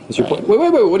 Is your point? Wait,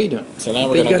 what are you doing? So now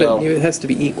we're going to go... It has to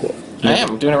be equal. I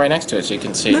am. I'm doing it right next to it so you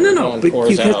can see. No. But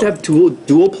you have to have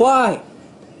dual ply.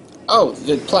 Oh,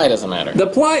 the ply doesn't matter. The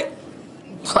ply...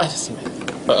 Ply doesn't matter.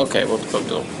 But okay, we'll go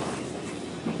dual.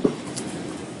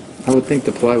 I would think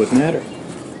the ply would matter.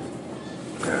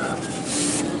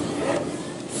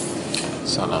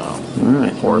 So now,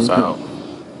 alright, pours out.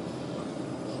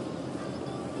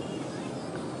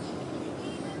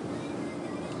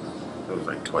 It was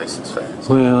like twice as fast.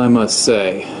 Well, I must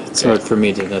say, it's hard for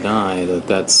me to deny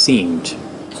that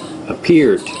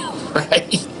appeared.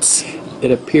 Right.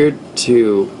 It appeared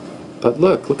to, but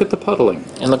look at the puddling.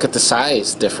 And look at the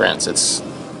size difference. It's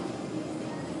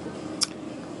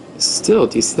still,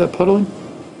 do you see that puddling?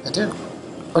 I do.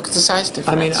 Look at the size difference.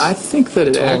 I mean, I think that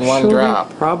it actually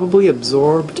probably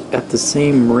absorbed at the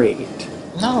same rate.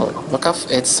 No, look how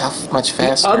it's how much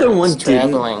faster. The other one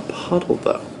traveling. Didn't puddle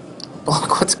though.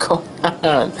 Look what's going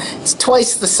on. It's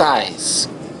twice the size.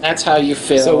 That's how you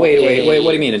feel. So wait,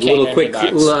 what do you mean? A little quick,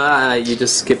 you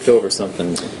just skipped over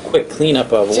something. Quick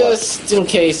cleanup of what? Just in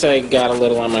case I got a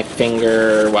little on my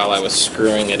finger while I was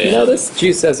screwing it in. You know, this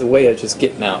juice has a way of just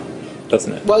getting out,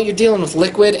 doesn't it? Well, you're dealing with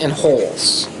liquid and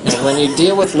holes. And when you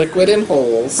deal with liquid and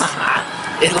holes,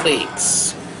 it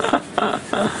leaks.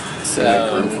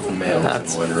 So,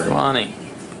 that's funny.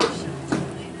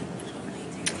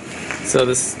 So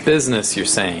this business, you're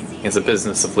saying, is a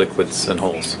business of liquids and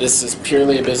holes. This is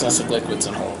purely a business of liquids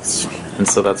and holes. And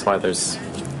so that's why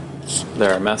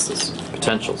there are messes,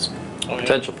 potentials. Oh, yeah.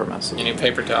 Potential for messes. You need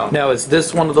paper towel. Now, is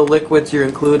this one of the liquids you're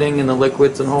including in the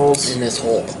liquids and holes? In this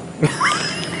hole.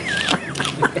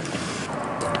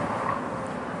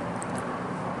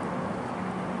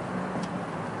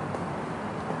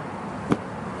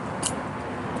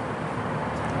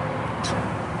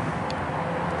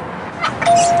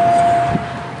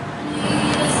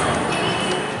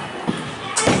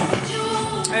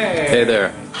 Hey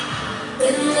there.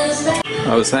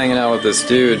 I was hanging out with this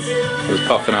dude who was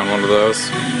puffing on one of those.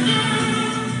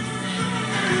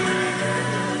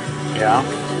 Yeah?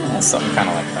 Something kind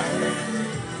of like that.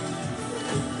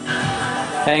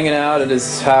 Hanging out at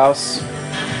his house.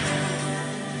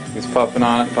 He was puffing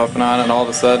on it, and all of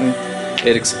a sudden,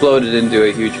 it exploded into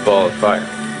a huge ball of fire.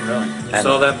 Really? You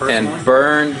saw that person? And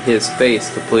burned his face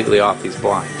completely off. He's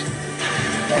blind.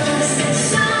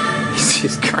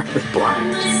 He's currently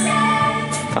blind.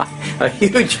 A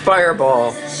huge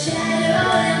fireball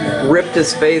ripped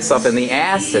his face off, and the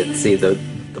acid, see, the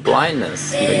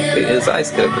blindness, his eyes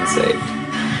could have been saved.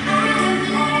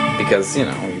 Because, you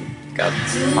know, he got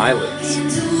eyelids.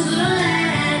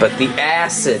 But the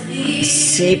acid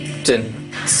seeped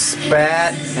and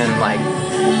spat, and like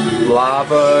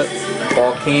lava,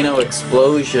 volcano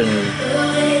explosion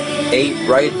ate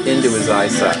right into his eye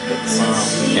sockets.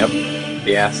 Yep,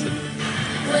 the acid.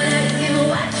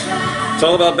 It's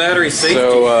all about battery safety.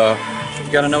 So,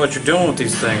 you gotta know what you're doing with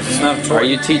these things. It's not a toy. Are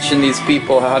you teaching these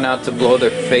people how not to blow their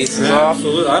faces off?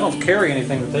 Absolutely. I don't carry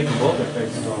anything that they can blow their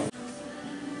faces off.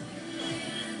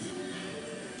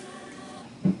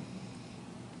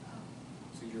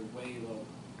 So you're way low.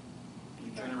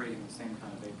 You're generating the same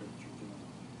kind of vapor that you're doing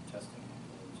testing.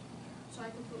 So I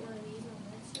can put one of these on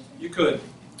this? You could.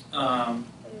 Probably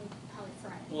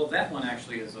fry it. Well, that one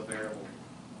actually is a variable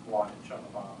wattage on the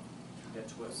bottom. It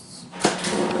twists.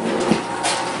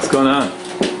 What's going on?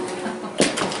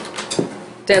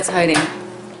 Dad's hiding.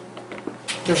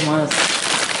 Doesn't want us.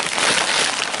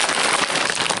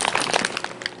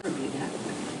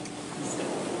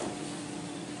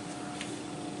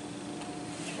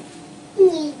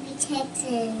 Need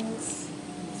protections.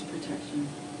 It's protection.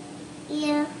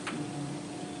 Yeah.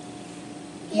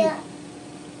 Yeah.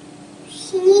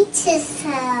 He needs his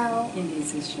shell. He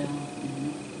needs his shell.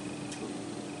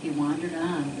 He wandered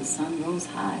on. The sun rose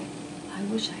high. I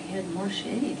wish I had more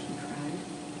shade, he cried.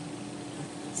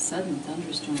 A sudden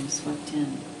thunderstorm swept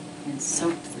in and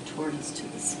soaked the tortoise to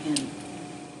the skin.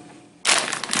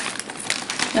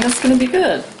 And it's going to be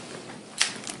good.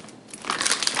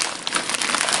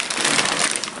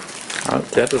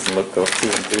 That doesn't look too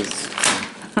enthused.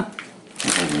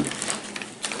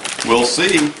 We'll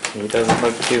see. He doesn't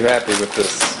look too happy with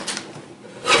this.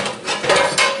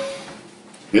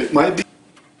 It might be.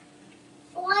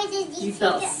 Why did He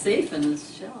felt safe in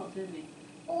his shell, didn't he?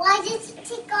 Why did he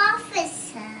take off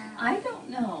his shell? I don't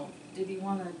know. Did he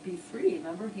want to be free?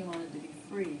 Remember, he wanted to be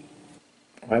free.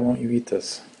 Why won't you eat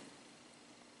this?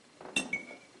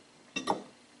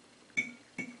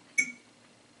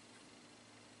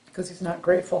 Because he's not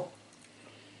grateful.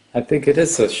 I think it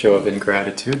is a show of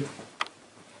ingratitude.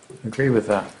 I agree with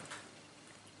that.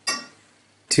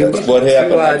 That's what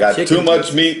happened. I got too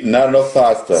much meat and not enough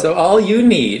pasta. So all you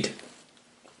need,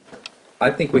 I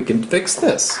think we can fix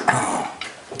this.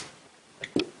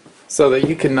 So that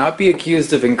you cannot be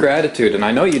accused of ingratitude. And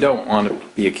I know you don't want to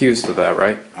be accused of that,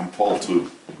 right? I'm Paul too.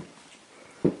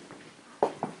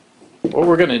 What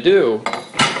we're going to do...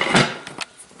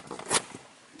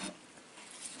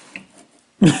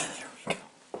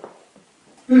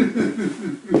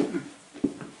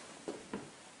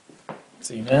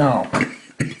 See now,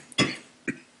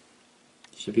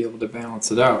 should be able to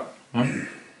balance it out. Huh?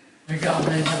 There you go. And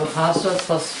then have a pasta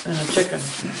plus and a chicken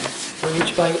for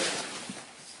each bite.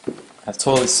 That's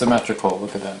totally symmetrical.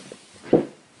 Look at that.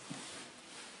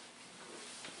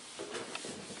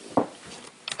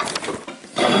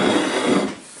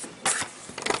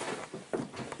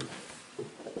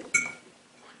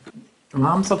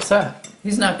 Mom's upset.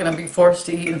 He's not going to be forced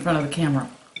to eat in front of the camera.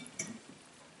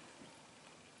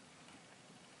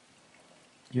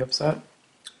 You upset?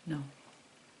 No.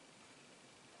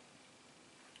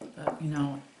 But, you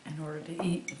know, in order to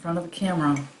eat in front of the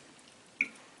camera,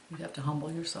 you have to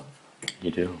humble yourself.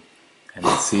 You do. And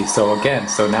see, so again,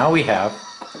 so now we have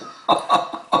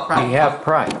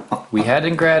pride. We had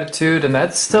ingratitude, and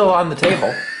that's still on the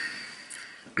table.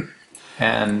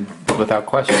 And without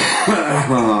question,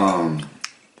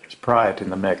 there's pride in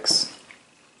the mix.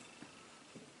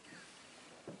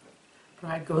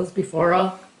 Pride goes before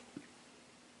a...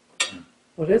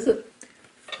 What is it?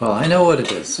 Well, I know what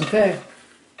it is. Okay.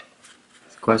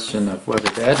 It's a question of whether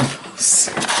Dad knows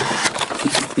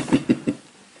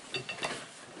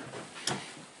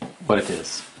what it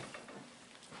is.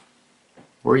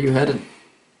 Where are you headed?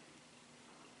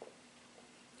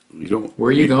 You don't. Where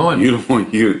are you going? You don't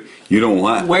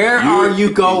want. Where are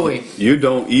you going? You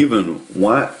don't even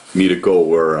want me to go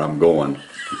where I'm going.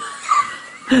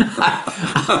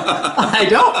 I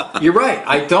don't. You're right.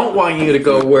 I don't want you to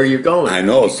go where you're going. I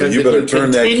know. So you better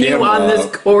turn that camera off. Continue on this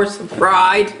course of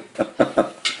pride.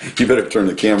 You better turn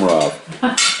the camera off.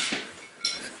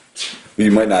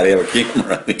 You might not have a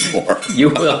camera anymore. You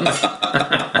will.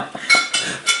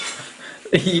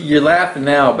 You're laughing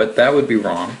now, but that would be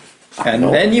wrong. And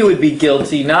then you would be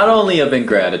guilty not only of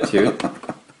ingratitude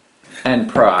and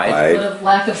pride, But of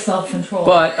lack of self-control.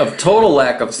 but of total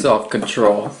lack of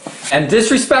self-control and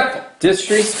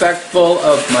disrespectful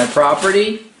of my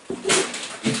property,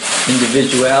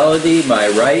 individuality, my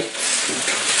rights.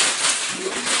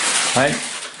 Right?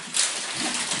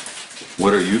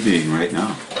 What are you being right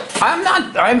now? I'm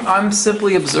not. I'm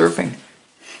simply observing,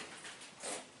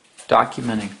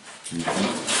 documenting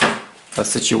a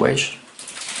situation,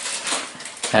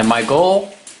 and my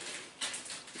goal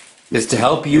is to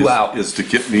help you out. Is to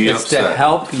get me It's upset. to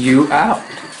help you out.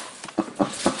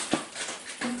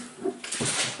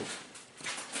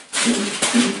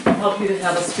 Help you to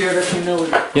have a spirit of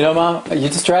humility. You know, Mom, you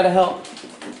just try to help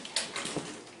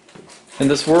in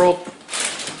this world.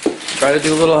 Try to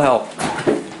do a little help.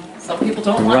 Some people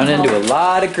don't You want run help. into a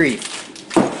lot of grief.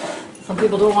 Some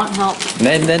people don't want help.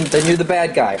 And then you're the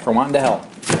bad guy for wanting to help.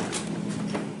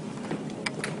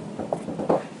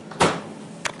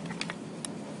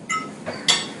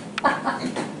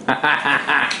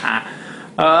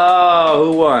 Oh,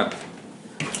 who won?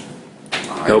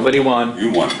 Nobody won.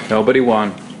 You won. Nobody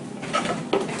won.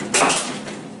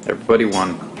 Everybody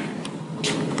won.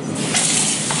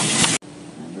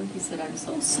 Remember, he said, I'm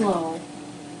so slow,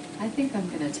 I think I'm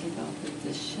going to take off with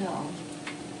this shell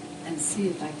and see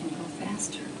if I can go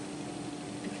faster,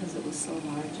 because it was so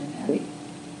large and heavy.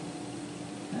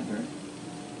 Remember?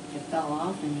 It fell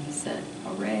off and he said,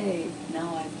 hooray,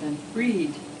 now I've been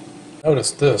freed.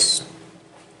 Notice this.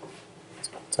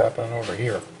 What's happening over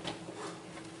here?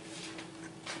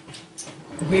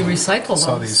 We recycle I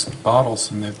saw those. these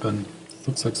bottles and they've been,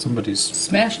 looks like somebody's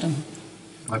Smashed them.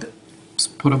 let it,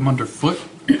 put them underfoot.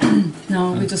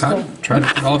 No, we and just go. try to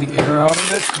get all the air out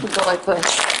of it. We go like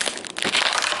this.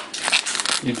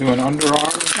 You do an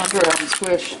underarm? Underarm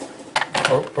squish.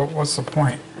 But what's the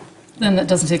point? Then that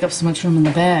doesn't take up so much room in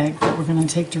the bag that we're going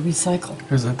to take to recycle.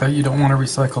 Is it that you don't want to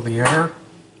recycle the air?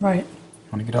 Right.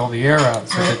 You want to get all the air out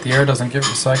so that the air doesn't get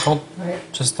recycled? Right.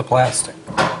 Just the plastic.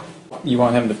 You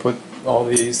want him to put all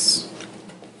these,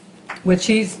 Which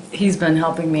he's been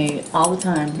helping me all the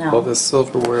time now. all this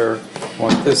silverware, I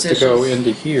want this to go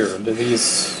into here, into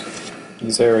these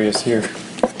areas here.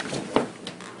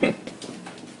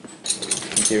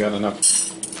 Think you got enough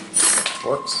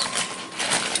forks?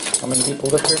 How many people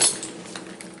live here?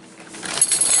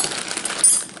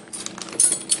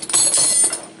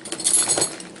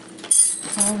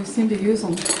 seem to use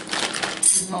them. Even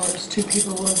though there's 2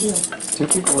 people who live here. 2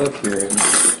 people live here, and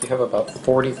you have about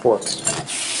 40 forks.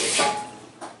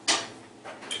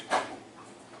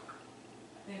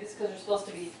 Maybe it's because they're supposed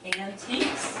to be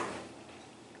antiques.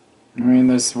 I mean,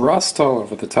 there's rust all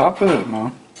over the top of it,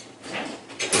 Mom.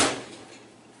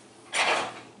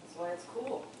 That's why it's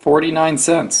cool. 49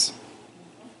 cents.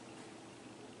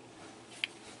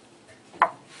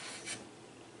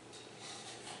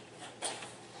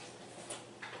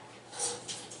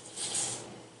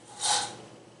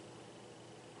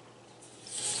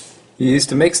 You used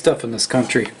to make stuff in this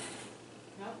country.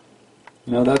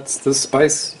 You know, that's this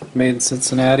spice made in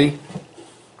Cincinnati.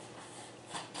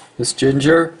 This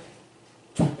ginger.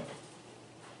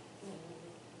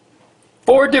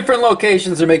 4 different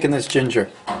locations are making this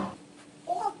ginger.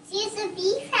 Oh, there's a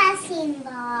bee passing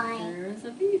by. There is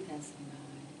a bee passing by.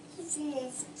 He's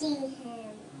gonna sting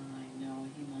him. I know,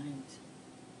 he might.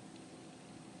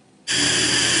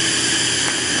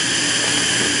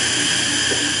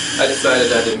 I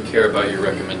decided I didn't care about your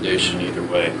recommendation either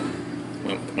way.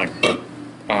 My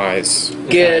eyes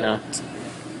get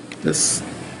this,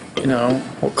 you know,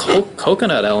 whole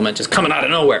coconut element just coming out of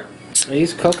nowhere. I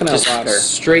use coconut Just water.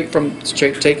 straight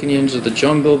taking you into the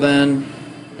jungle then,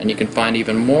 and you can find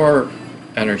even more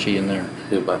energy in there.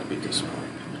 You're about to be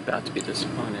disappointed. About to be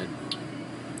disappointed.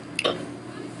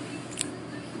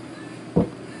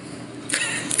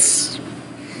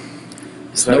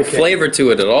 There's no flavor to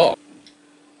it at all.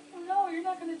 Oh no, you're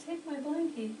not going to take my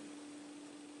blankie.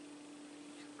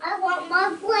 I want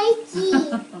my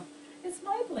blankie. It's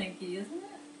my blankie, isn't it?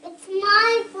 It's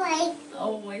my blankie.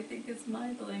 Oh, I think it's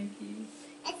my blankie.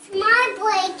 It's my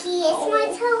blankie. It's my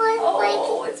toilet blankie.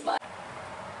 Oh, it's my...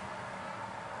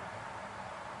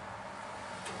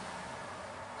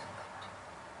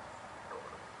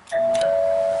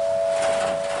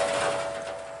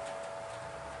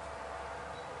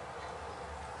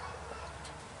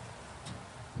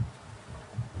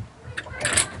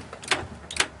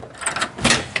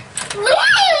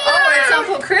 Oh, it's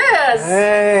Uncle Chris.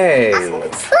 Hey.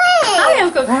 Hi,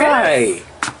 Uncle Chris. Hi.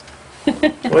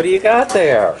 What do you got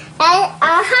there? A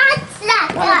hot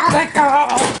snacko.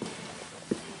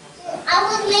 I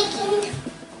was making.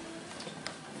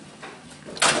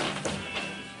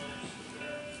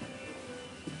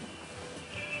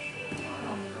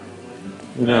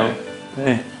 No.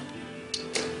 Hey.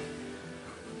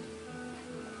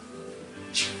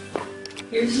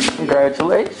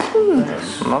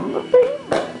 Congratulations, Mama baby.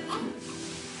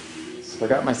 I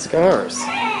got my scars.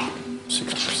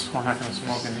 Cigars. We're not going to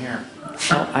smoke in here.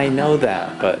 Oh, I know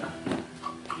that, but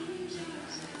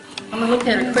I'm gonna look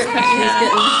at her quick.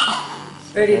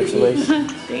 She's getting ready to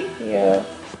eat. Thank you.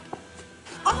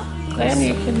 Glad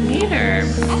you can meet her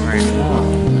before